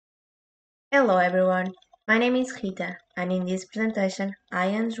Hello everyone, my name is Rita, and in this presentation, I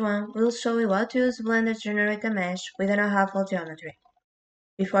and João will show you how to use Blender to generate a mesh with an half-wall geometry.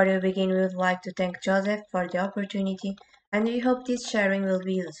 Before we begin, we would like to thank Joseph for the opportunity, and we hope this sharing will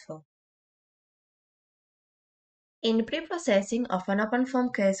be useful. In pre-processing of an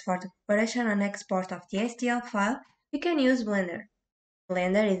OpenFOAM case for the preparation and export of the STL file, we can use Blender.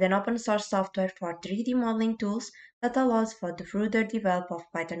 Blender is an open-source software for 3D modeling tools that allows for the further development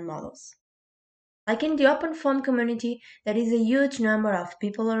of Python models. Like in the OpenFOAM community, there is a huge number of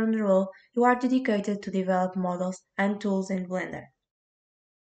people around the world who are dedicated to develop models and tools in Blender.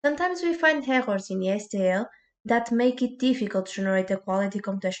 Sometimes we find errors in the STL that make it difficult to generate a quality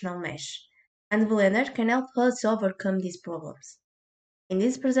computational mesh, and Blender can help us overcome these problems. In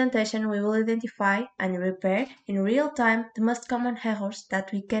this presentation, we will identify and repair in real time the most common errors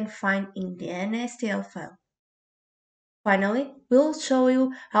that we can find in the STL file. Finally, we'll show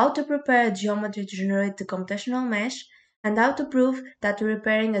you how to prepare a geometry to generate the computational mesh and how to prove that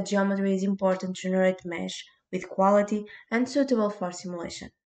repairing a geometry is important to generate mesh with quality and suitable for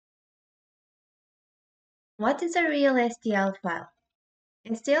simulation. What is a real STL file?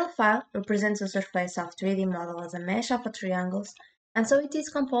 STL file represents a surface of 3D model as a mesh of triangles, and so it is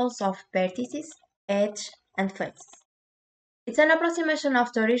composed of vertices, edge, and faces. It's an approximation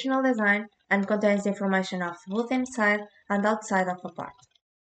of the original design and contains information of both inside and outside of a part.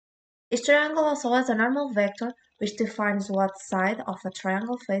 Each triangle also has a normal vector which defines what side of a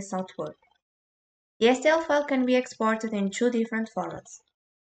triangle faces outward. The STL file can be exported in two different formats,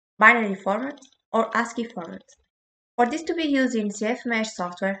 binary format or ASCII format. For this to be used in CFMesh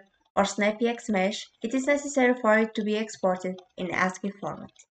software or SnappyXmesh, it is necessary for it to be exported in ASCII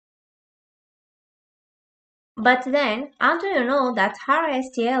format. But then, how do you know that our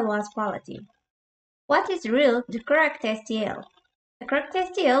STL was quality? What is the correct STL? A correct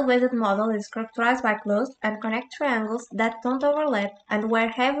STL-based model is characterized by closed and connected triangles that don't overlap and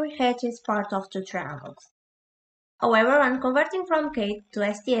where every edge is part of two triangles. However, when converting from CAD to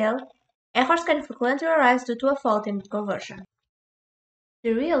STL, errors can frequently arise due to a fault in the conversion.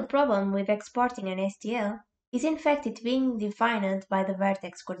 The real problem with exporting an STL is in fact it being defined by the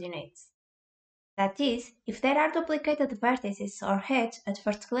vertex coordinates. That is, if there are duplicated vertices or edges at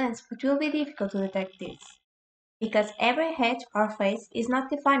first glance, it will be difficult to detect this, because every edge or face is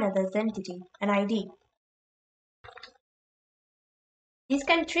not defined as entity, an ID. This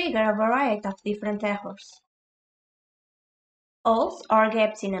can trigger a variety of different errors. Holes or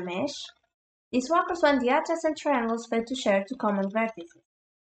gaps in a mesh. This occurs when the adjacent triangles fail to share two common vertices.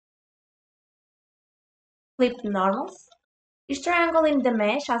 Flipped normals. Each triangle in the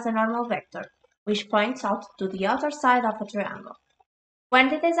mesh has a normal vector, which points out to the outer side of a triangle. When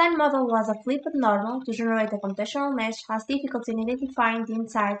the design model was a flipped normal, to generate a computational mesh has difficulty in identifying the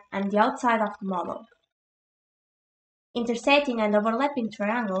inside and the outside of the model. Intersecting and overlapping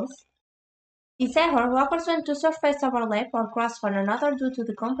triangles. This error occurs when two surfaces overlap or cross one another due to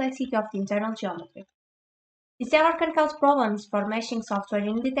the complexity of the internal geometry. This error can cause problems for meshing software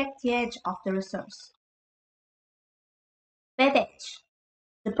and detect the edge of the resource. Bad edge.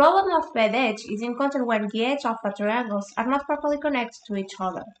 The problem of bad edge is encountered when the edges of the triangles are not properly connected to each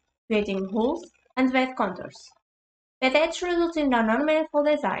other, creating holes and bad contours. Bad edge results in a non-meaningful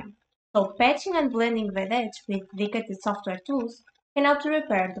design, so patching and blending bad edge with dedicated software tools can help to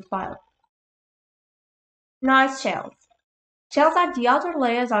repair the file. Noise shells. Shells are the outer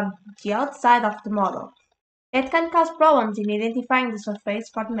layers on the outside of the model that can cause problems in identifying the surface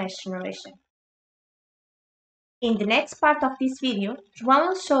for the mesh generation. In the next part of this video, João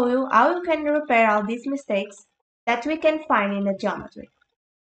will show you how you can repair all these mistakes that we can find in the geometry.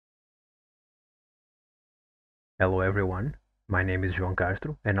 Hello everyone, my name is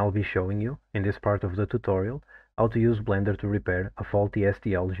Castro and I'll be showing you, in this part of the tutorial, how to use Blender to repair a faulty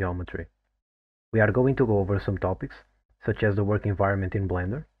STL geometry. We are going to go over some topics, such as the work environment in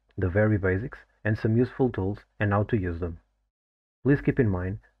Blender, the very basics, and some useful tools and how to use them. Please keep in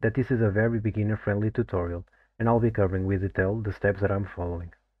mind that this is a very beginner-friendly tutorial and I'll be covering with detail the steps that I'm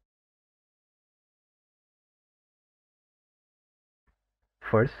following.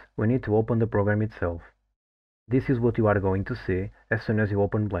 First, we need to open the program itself. This is what you are going to see as soon as you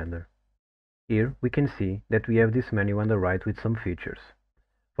open Blender. Here we can see that we have this menu on the right with some features.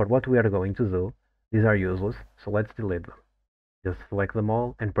 For what we are going to do, these are useless, so let's delete them. Just select them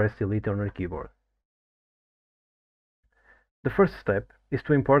all and press delete on your keyboard. The first step is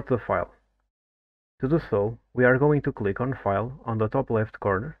to import the file. To do so, we are going to click on File on the top left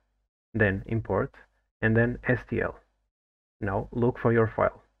corner, then Import, and then STL. Now look for your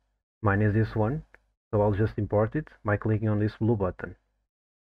file. Mine is this one, so I'll just import it by clicking on this blue button.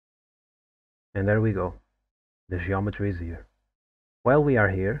 And there we go. The geometry is here. While we are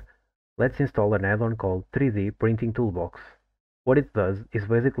here, let's install an add-on called 3D Printing Toolbox. What it does is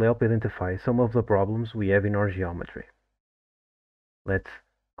basically help identify some of the problems we have in our geometry. Let's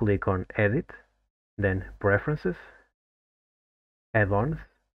click on Edit, then Preferences, Add-ons,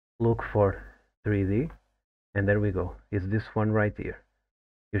 look for 3D, and there we go. It's this one right here.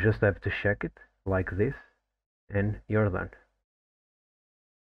 You just have to check it like this, and you're done.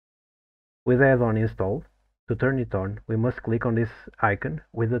 With the add-on installed, to turn it on, we must click on this icon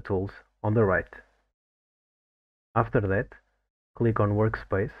with the tools on the right. After that, click on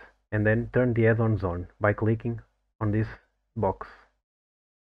Workspace and then turn the add-ons on by clicking on this box.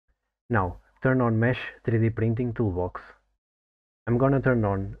 Now, turn on Mesh 3D Printing Toolbox. I'm gonna turn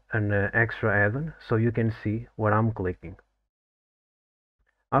on an extra add-on so you can see what I'm clicking.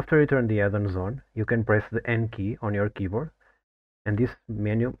 After you turn the add-ons on, you can press the N key on your keyboard and this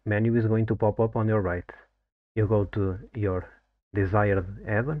menu is going to pop up on your right. You go to your desired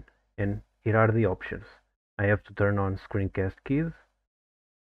add-on and here are the options. I have to turn on screencast keys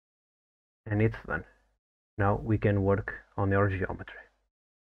and it's done. Now we can work on our geometry.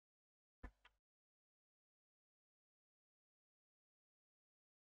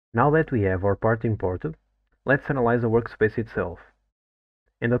 Now that we have our part imported, let's analyze the workspace itself.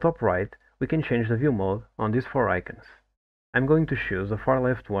 In the top right, we can change the view mode on these four icons. I'm going to choose the far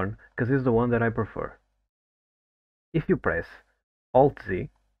left one because it's the one that I prefer. If you press Alt-Z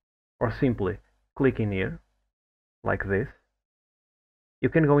or simply click in here, like this, you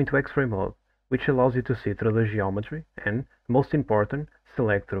can go into X-ray mode, which allows you to see through the geometry and, most important,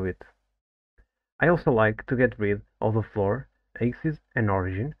 select through it. I also like to get rid of the floor, axis and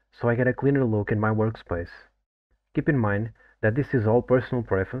origin so I get a cleaner look in my workspace. Keep in mind that this is all personal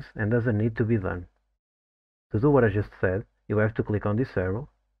preference and doesn't need to be done. To do what I just said, you have to click on this arrow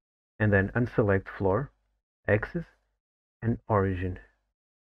and then unselect floor, axis and origin.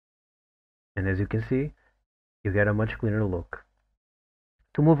 And as you can see, you get a much cleaner look.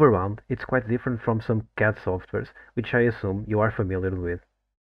 To move around, it's quite different from some CAD softwares, which I assume you are familiar with.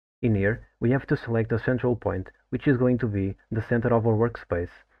 In here, we have to select a central point, which is going to be the center of our workspace,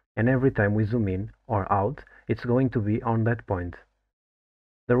 and every time we zoom in or out, it's going to be on that point.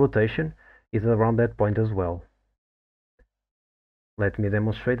 The rotation is around that point as well. Let me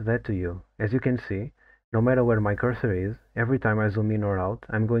demonstrate that to you. As you can see, no matter where my cursor is, every time I zoom in or out,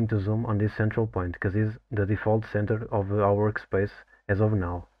 I'm going to zoom on this central point, because it's the default center of our workspace as of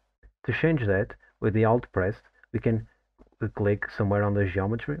now. To change that, with the Alt pressed, we can click somewhere on the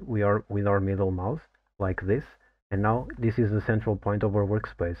geometry with our middle mouse, like this, and now this is the central point of our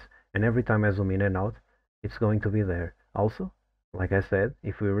workspace, and every time I zoom in and out, it's going to be there. Also, like I said,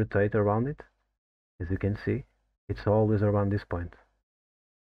 if we rotate around it, as you can see, it's always around this point.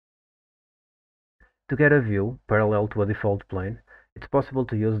 To get a view parallel to a default plane, it's possible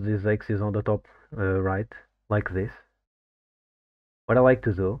to use these axes on the top right, like this. What I like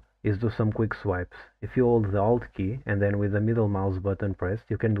to do is do some quick swipes. If you hold the Alt key and then with the middle mouse button pressed,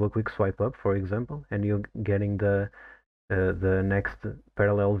 you can do a quick swipe up, for example, and you're getting the next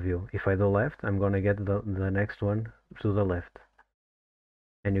parallel view. If I do left, I'm gonna get the next one to the left,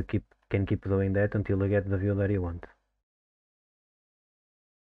 and you can keep doing that until you get the view that you want.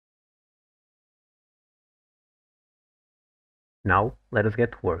 Now let us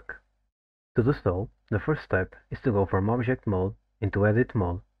get to work. To do so, the first step is to go from Object Mode into Edit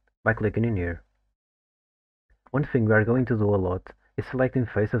Mode by clicking in here. One thing we are going to do a lot is selecting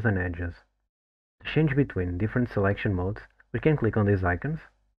faces and edges. To change between different selection modes, we can click on these icons,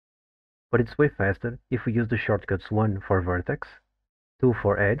 but it's way faster if we use the shortcuts 1 for vertex, 2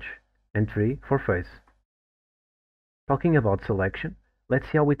 for edge, and 3 for face. Talking about selection, let's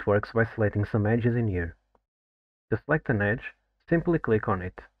see how it works by selecting some edges in here. To select an edge, simply click on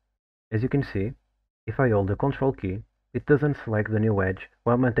it. As you can see, if I hold the Ctrl key, it doesn't select the new edge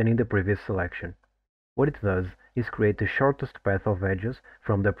while maintaining the previous selection. What it does is create the shortest path of edges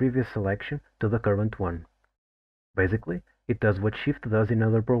from the previous selection to the current one. Basically, it does what Shift does in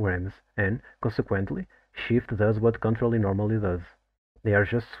other programs, and, consequently, Shift does what Ctrl normally does. They are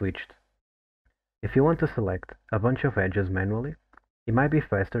just switched. If you want to select a bunch of edges manually, it might be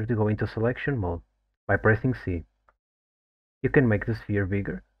faster to go into Selection mode by pressing C. You can make the sphere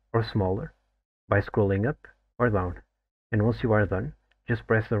bigger or smaller by scrolling up or down, and once you are done, just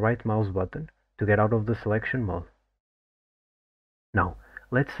press the right mouse button to get out of the selection mode. Now,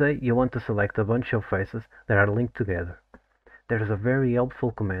 let's say you want to select a bunch of faces that are linked together. There's a very helpful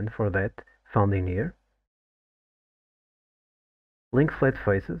command for that found in here. Link Flat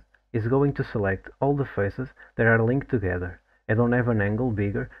Faces is going to select all the faces that are linked together, I don't have an angle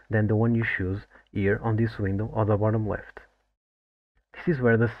bigger than the one you choose here on this window on the bottom left. This is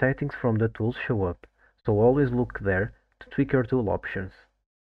where the settings from the tools show up, so always look there to tweak your tool options.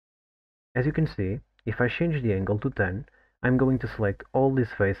 As you can see, if I change the angle to 10, I'm going to select all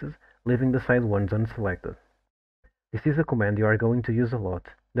these faces, leaving the side ones unselected. This is a command you are going to use a lot,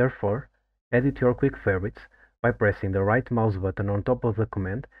 therefore, add it to your quick favorites by pressing the right mouse button on top of the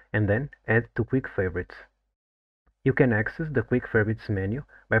command and then add to quick favorites. You can access the quick favorites menu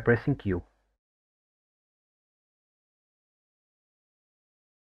by pressing Q.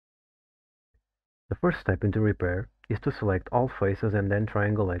 The first step into repair is to select all faces and then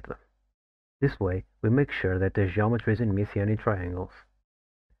triangulate them. This way, we make sure that the geometry isn't missing any triangles.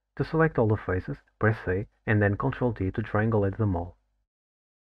 To select all the faces, press A and then Ctrl T to triangulate them all.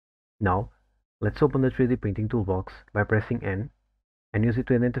 Now, let's open the 3D printing toolbox by pressing N and use it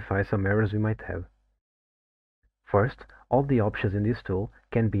to identify some errors we might have. First, all the options in this tool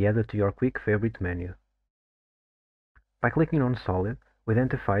can be added to your quick favorite menu. By clicking on Solid, we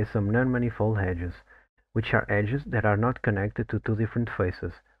identify some non-manifold edges, which are edges that are not connected to two different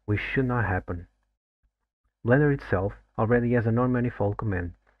faces, which should not happen. Blender itself already has a non-manifold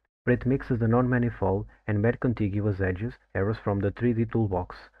command, but it mixes the non-manifold and bad contiguous edges errors from the 3D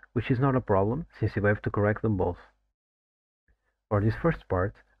toolbox, which is not a problem since you have to correct them both. For this first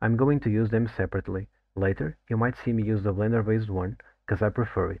part, I'm going to use them separately. Later, you might see me use the Blender-based one, because I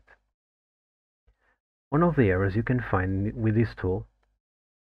prefer it. One of the errors you can find with this tool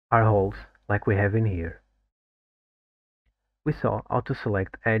are holes, like we have in here. We saw how to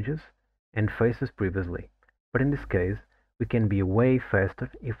select edges and faces previously, but in this case, we can be way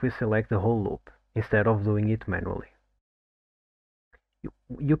faster if we select the whole loop, instead of doing it manually.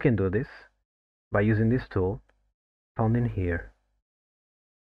 You can do this by using this tool found in here,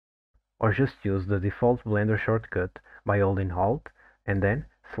 or just use the default Blender shortcut by holding Alt and then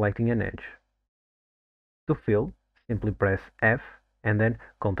selecting an edge. To fill, simply press F and then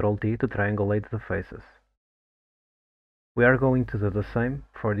Ctrl T to triangulate the faces. We are going to do the same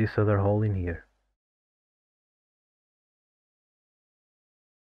for this other hole in here.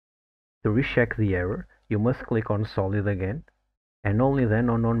 To recheck the error, you must click on Solid again, and only then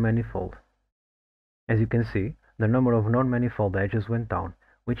on Non-Manifold. As you can see, the number of non-manifold edges went down,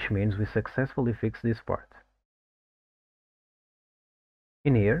 which means we successfully fixed this part.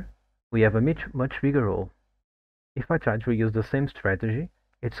 In here, we have a much bigger hole. If I try to use the same strategy,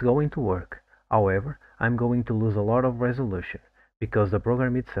 it's going to work. However, I'm going to lose a lot of resolution, because the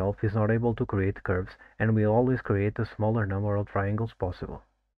program itself is not able to create curves and will always create a smaller number of triangles possible.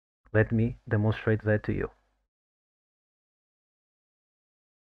 Let me demonstrate that to you.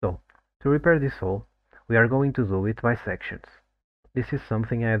 So, to repair this hole, we are going to do it by sections. This is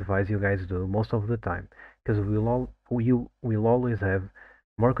something I advise you guys do most of the time, because you will always have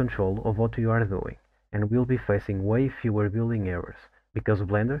more control of what you are doing, and will be facing way fewer building errors, because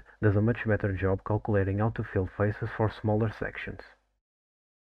Blender does a much better job calculating how to fill faces for smaller sections.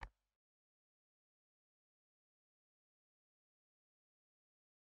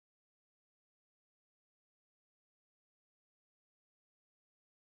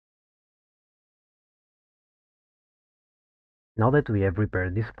 Now that we have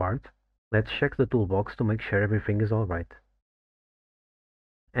repaired this part, let's check the toolbox to make sure everything is alright.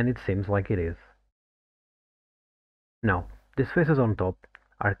 And it seems like it is. Now, these faces on top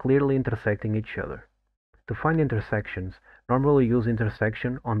are clearly intersecting each other. To find intersections, normally use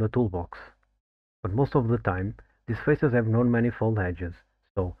intersection on the toolbox. But most of the time, these faces have non-manifold edges,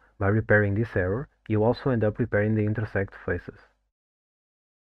 so by repairing this error, you also end up repairing the intersect faces.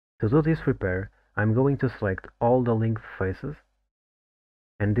 To do this repair, I'm going to select all the linked faces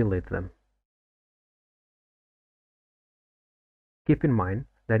and delete them. Keep in mind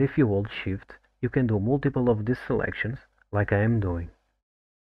that if you hold Shift, you can do multiple of these selections, like I am doing.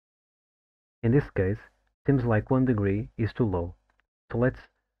 In this case, seems like 1 degree is too low, so let's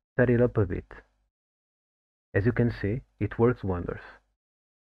set it up a bit. As you can see, it works wonders.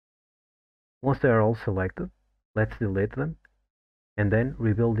 Once they are all selected, let's delete them, and then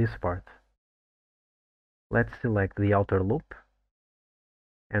rebuild this part. Let's select the outer loop,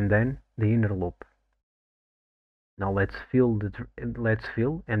 and then the inner loop. Now let's fill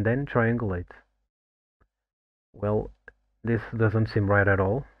and then triangulate. Well, this doesn't seem right at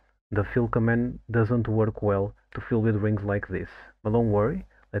all. The fill command doesn't work well to fill with rings like this. But don't worry,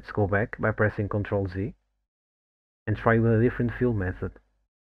 let's go back by pressing Ctrl Z and try with a different fill method.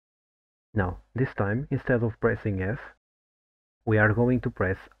 Now, this time, instead of pressing F, we are going to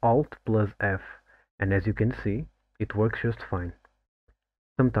press Alt plus F, and as you can see, it works just fine.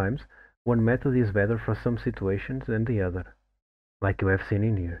 Sometimes, one method is better for some situations than the other. like you have seen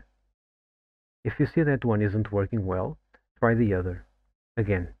in here. If you see that one isn't working well, try the other.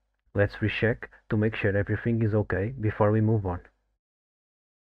 Again, let's recheck to make sure everything is okay before we move on.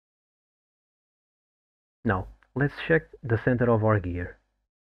 Now, let's check the center of our gear.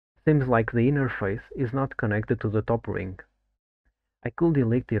 Seems like the inner face is not connected to the top ring. I could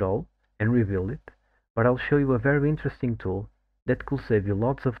delete it all and rebuild it, but I'll show you a very interesting tool that could save you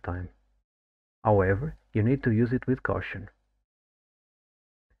lots of time. However, you need to use it with caution.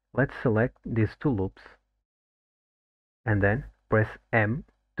 Let's select these two loops and then press M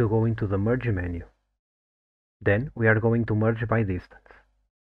to go into the merge menu. Then we are going to merge by distance.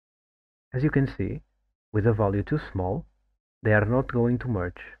 As you can see, with a value too small, they are not going to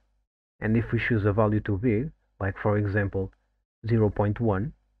merge. And if we choose a value too big, like for example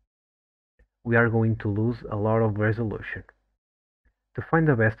 0.1, we are going to lose a lot of resolution. To find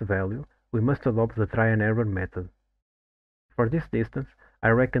the best value, we must adopt the try and error method. For this distance, I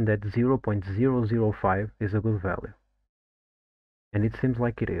reckon that 0.005 is a good value. And it seems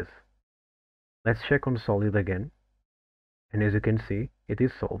like it is. Let's check on solid again. And as you can see, it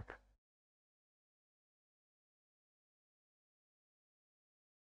is solved.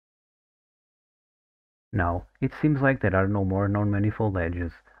 Now, it seems like there are no more non-manifold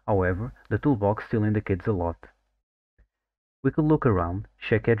edges. However, the toolbox still indicates a lot. We could look around,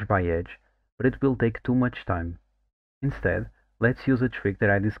 check edge by edge, but it will take too much time. Instead, let's use a trick that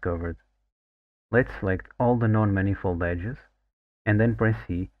I discovered. Let's select all the non-manifold edges, and then press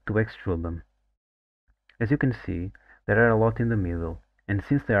E to extrude them. As you can see, there are a lot in the middle, and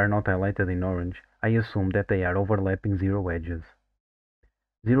since they are not highlighted in orange, I assume that they are overlapping zero edges.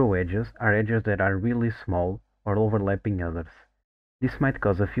 Zero edges are edges that are really small or overlapping others. This might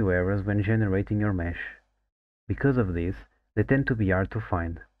cause a few errors when generating your mesh. Because of this, they tend to be hard to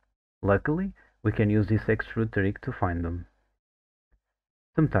find. Luckily, we can use this extrude trick to find them.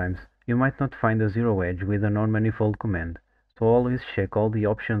 Sometimes, you might not find a zero edge with a non-manifold command, so always check all the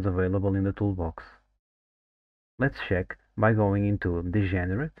options available in the toolbox. Let's check by going into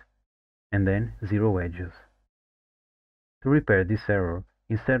Degenerate and then Zero Edges. To repair this error,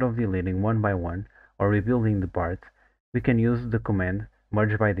 instead of deleting one by one or rebuilding the parts, we can use the command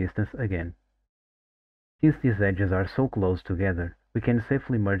Merge by Distance again. Since these edges are so close together, we can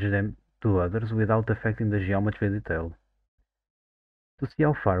safely merge them to others without affecting the geometry detail. To see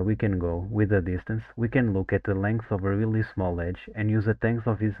how far we can go with the distance, we can look at the length of a really small edge and use a tenth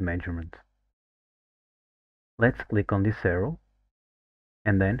of its measurement. Let's click on this arrow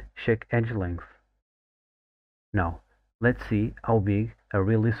and then check edge length. Now, let's see how big a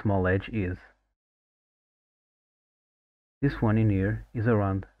really small edge is. This one in here is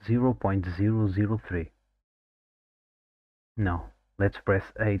around 0.003. Now, let's press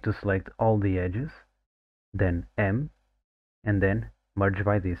A to select all the edges, then M, and then merge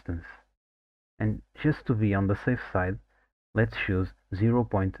by distance. And just to be on the safe side, let's choose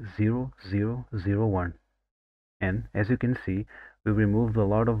 0.0001. And as you can see, we removed a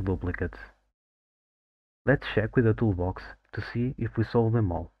lot of duplicates. Let's check with the toolbox to see if we solved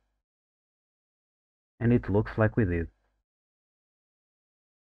them all. And it looks like we did.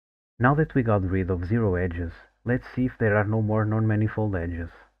 Now that we got rid of zero edges, let's see if there are no more non-manifold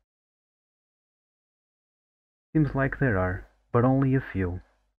edges. Seems like there are, but only a few.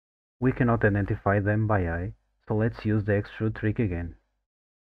 We cannot identify them by eye, so let's use the extrude trick again.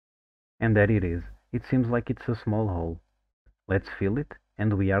 And there it is. It seems like it's a small hole. Let's fill it,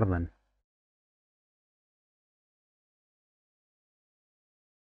 and we are done.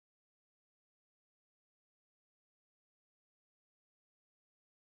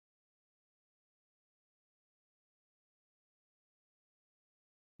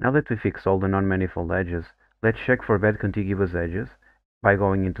 Now that we fixed all the non-manifold edges, let's check for bad contiguous edges by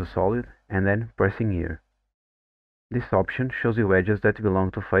going into Solid and then pressing here. This option shows you edges that belong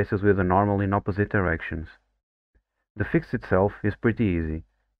to faces with a normal in opposite directions. The fix itself is pretty easy.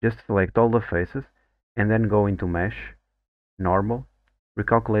 Just select all the faces and then go into Mesh, Normal,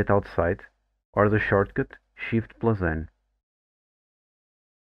 Recalculate Outside, or the shortcut Shift+N.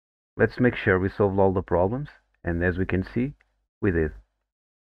 Let's make sure we solved all the problems, and as we can see, we did.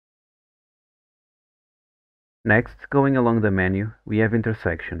 Next, going along the menu, we have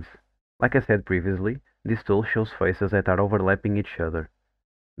intersections. Like I said previously, this tool shows faces that are overlapping each other.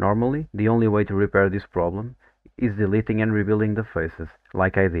 Normally, the only way to repair this problem is deleting and rebuilding the faces,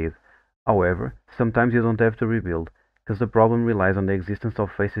 like I did. However, sometimes you don't have to rebuild, because the problem relies on the existence of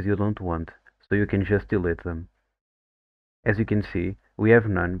faces you don't want, so you can just delete them. As you can see, we have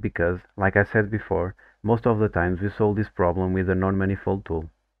none because, like I said before, most of the times we solve this problem with the non-manifold tool.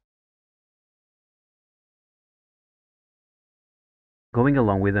 Going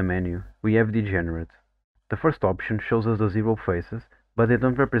along with the menu, we have degenerate. The first option shows us the zero faces, but they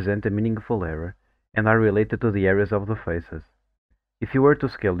don't represent a meaningful error, and are related to the areas of the faces. If you were to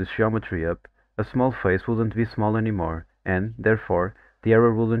scale this geometry up, a small face wouldn't be small anymore, and, therefore, the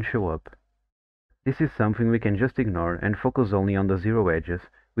error wouldn't show up. This is something we can just ignore and focus only on the zero edges,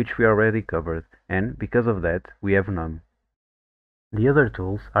 which we already covered, and, because of that, we have none. The other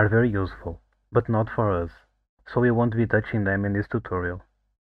tools are very useful, but not for us, so we won't be touching them in this tutorial.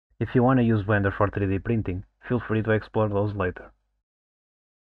 If you want to use Blender for 3D printing, feel free to explore those later.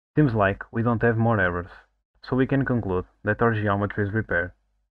 Seems like we don't have more errors, so we can conclude that our geometry is repaired.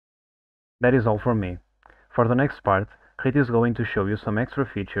 That is all from me. For the next part, Kate is going to show you some extra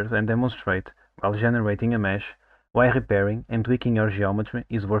features and demonstrate, while generating a mesh, why repairing and tweaking your geometry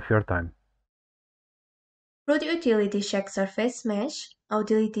is worth your time. Through the utility Check Surface Mesh, a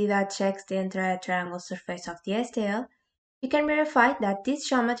utility that checks the entire triangle surface of the STL, you can verify that this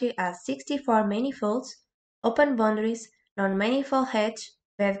geometry has 64 manifolds, open boundaries, non-manifold edge,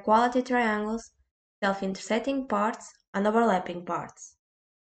 wave quality triangles, self-intersecting parts, and overlapping parts.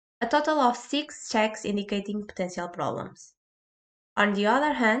 A total of 6 checks indicating potential problems. On the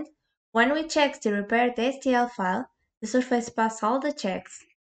other hand, when we check the repaired STL file, the surface passes all the checks,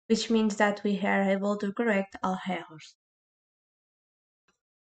 which means that we are able to correct all errors.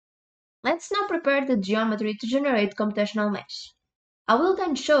 Let's now prepare the geometry to generate computational mesh. I will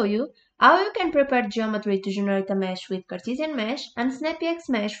then show you how you can prepare geometry to generate a mesh with Cartesian mesh and SnappyX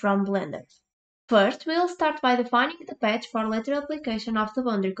mesh from Blender. First, we will start by defining the patch for later application of the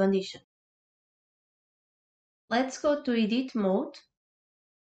boundary condition. Let's go to Edit mode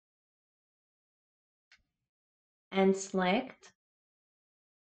and select.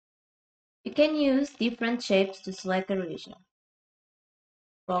 You can use different shapes to select a region.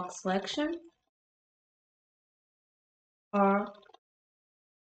 Box selection or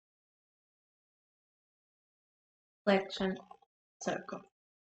selection circle.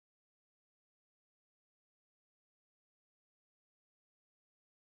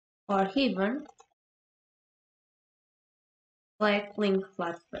 Or even select link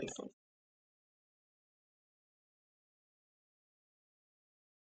flat faces.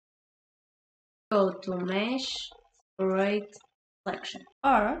 Go to Mesh, Separate, Selection.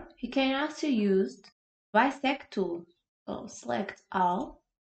 Or you can also use Bisect tool. So select all,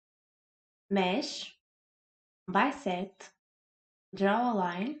 Mesh, Bisect, draw a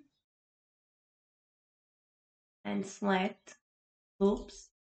line, and select Loops,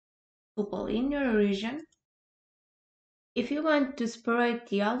 tuple in your region. If you want to separate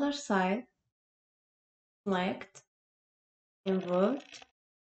the other side, select, Invert,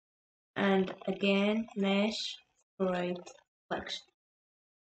 and again Mesh, Separate, Selection.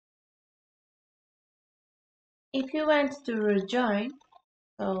 If you want to rejoin,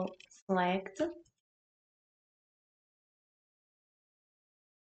 so select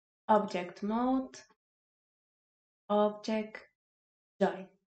Object Mode, Object Join.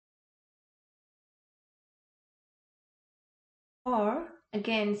 Or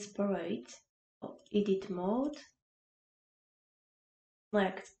again separate, so Edit Mode,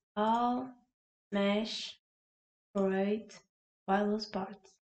 select all, Mesh, Separate, Wireless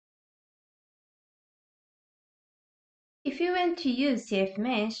Parts. If you want to use CF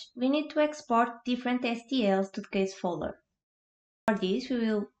Mesh, we need to export different STLs to the case folder. For this, we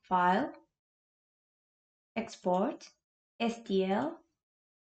will File, Export, STL,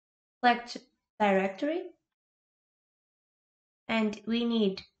 select Directory, and we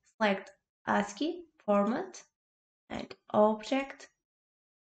need select ASCII format and Object.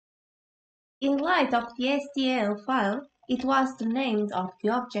 In light of the STL file, it was the name of the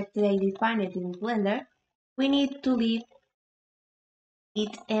object that I defined in Blender, we need to leave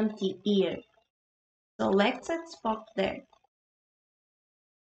it empty here. So let's export there.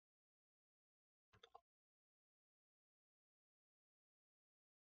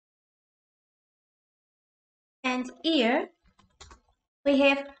 And here we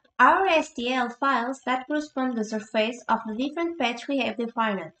have our STL files that correspond to the surface of the different patch we have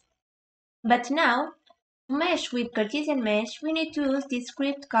defined. But now, to mesh with Cartesian mesh, we need to use this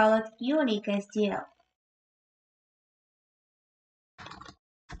script called unique STL.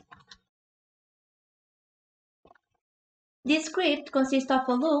 This script consists of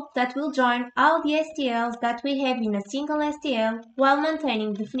a loop that will join all the STLs that we have in a single STL while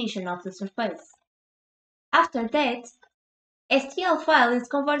maintaining definition of the surface. After that, STL file is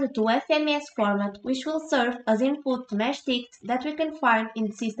converted to FMS format, which will serve as input to mesh text that we can find in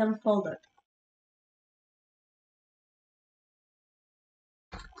the system folder.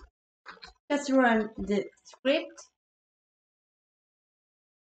 Just run the script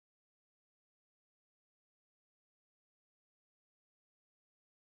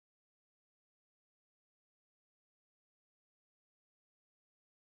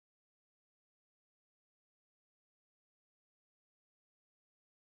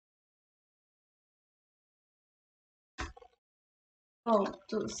Go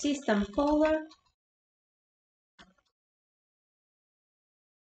to System folder.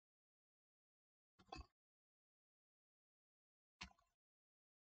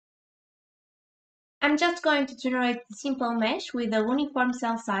 I'm just going to generate a simple mesh with a uniform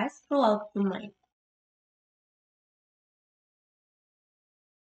cell size throughout the main.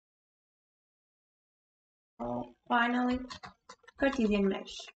 So finally, Cartesian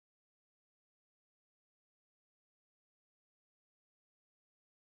mesh.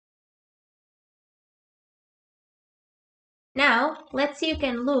 Now, let's see if you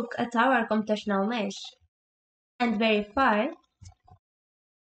can look at our computational mesh and verify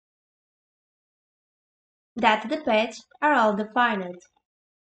that the paths are all defined.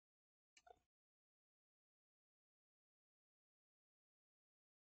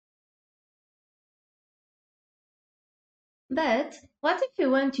 But what if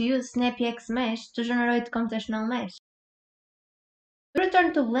you want to use SnappyX to generate computational mesh?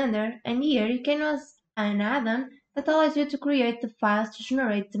 Return to Blender, and here you can use an add-on that allows you to create the files to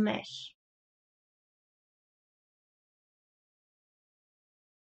generate the mesh.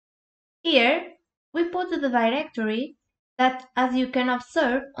 Here, we put the directory that, as you can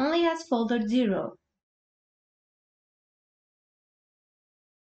observe, only has folder 0.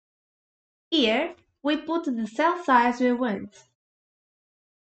 Here, we put the cell size we want.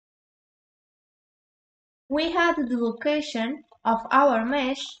 We add the location of our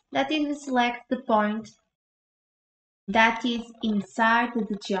mesh, that is, we select the point that is inside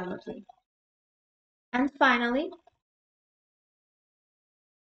the geometry. And finally,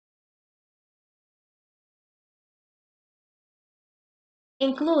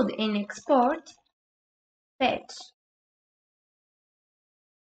 include in export patch.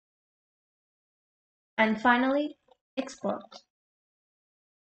 And finally, export.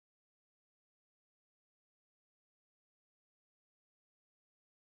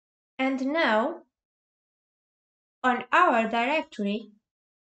 And now, on our directory,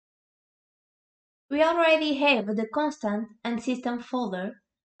 we already have the constant and system folder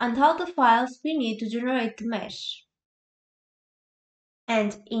and all the files we need to generate the mesh.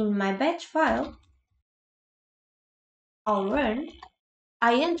 And in my batch file, I'll run,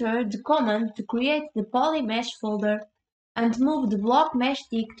 I enter the command to create the polymesh folder and move the block mesh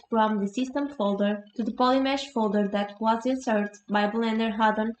dict from the system folder to the polymesh folder that was inserted by Blender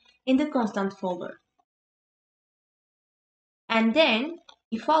add-on in the constant folder. And then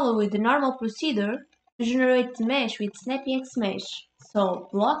we follow with the normal procedure to generate the mesh with SnappyX mesh. So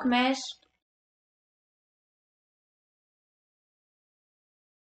block mesh,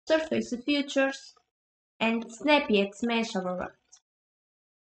 surface features, and SnappyX mesh override.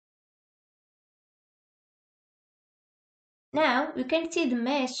 Now you can see the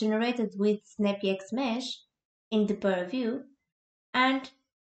mesh generated with SnappyX mesh in the purview and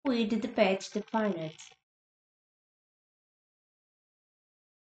with the patch defined.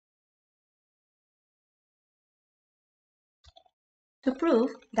 To prove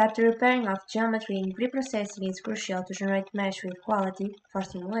that the repairing of geometry in preprocessing is crucial to generate mesh with quality for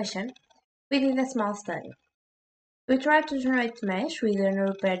simulation, we did a small study. We tried to generate mesh with an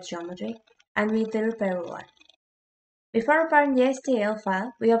repaired geometry and with the repair ruler. Before repairing the STL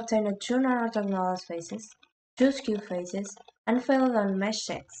file, we obtained 2 non-orthogonal faces, 2 skew faces, and failed on mesh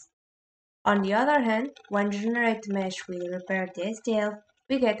checks. On the other hand, when we generate the mesh with repaired the STL,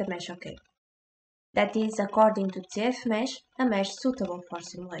 we get a mesh OK. That is, according to TF-mesh, a mesh suitable for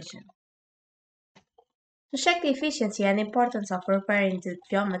simulation. To check the efficiency and importance of repairing the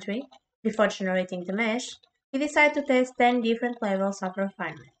geometry before generating the mesh, we decide to test 10 different levels of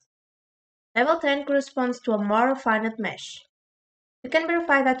refinement. Level 10 corresponds to a more refined mesh. We can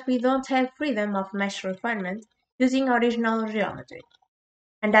verify that we don't have freedom of mesh refinement using original geometry,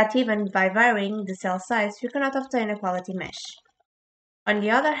 and that even by varying the cell size we cannot obtain a quality mesh. On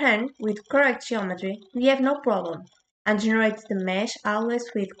the other hand, with correct geometry, we have no problem, and generate the mesh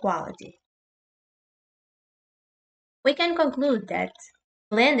always with quality. We can conclude that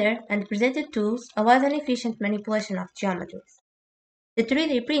Blender and presented tools allows an efficient manipulation of geometries. The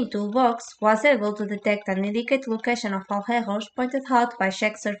 3D Print toolbox was able to detect and indicate the location of all errors pointed out by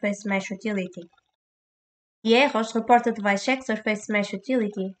Check Surface Mesh utility. The errors reported by Check Surface Mesh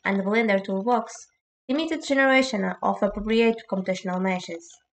utility and the Blender toolbox limited generation of appropriate computational meshes.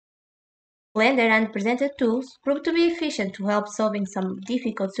 Blender and presented tools proved to be efficient to help solving some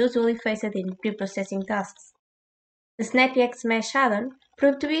difficulties usually faced in preprocessing tasks. The SnappyX Mesh add-on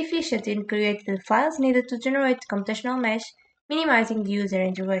proved to be efficient in creating the files needed to generate computational mesh, minimizing the user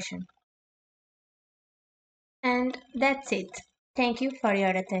intervention. And that's it. Thank you for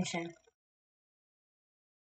your attention.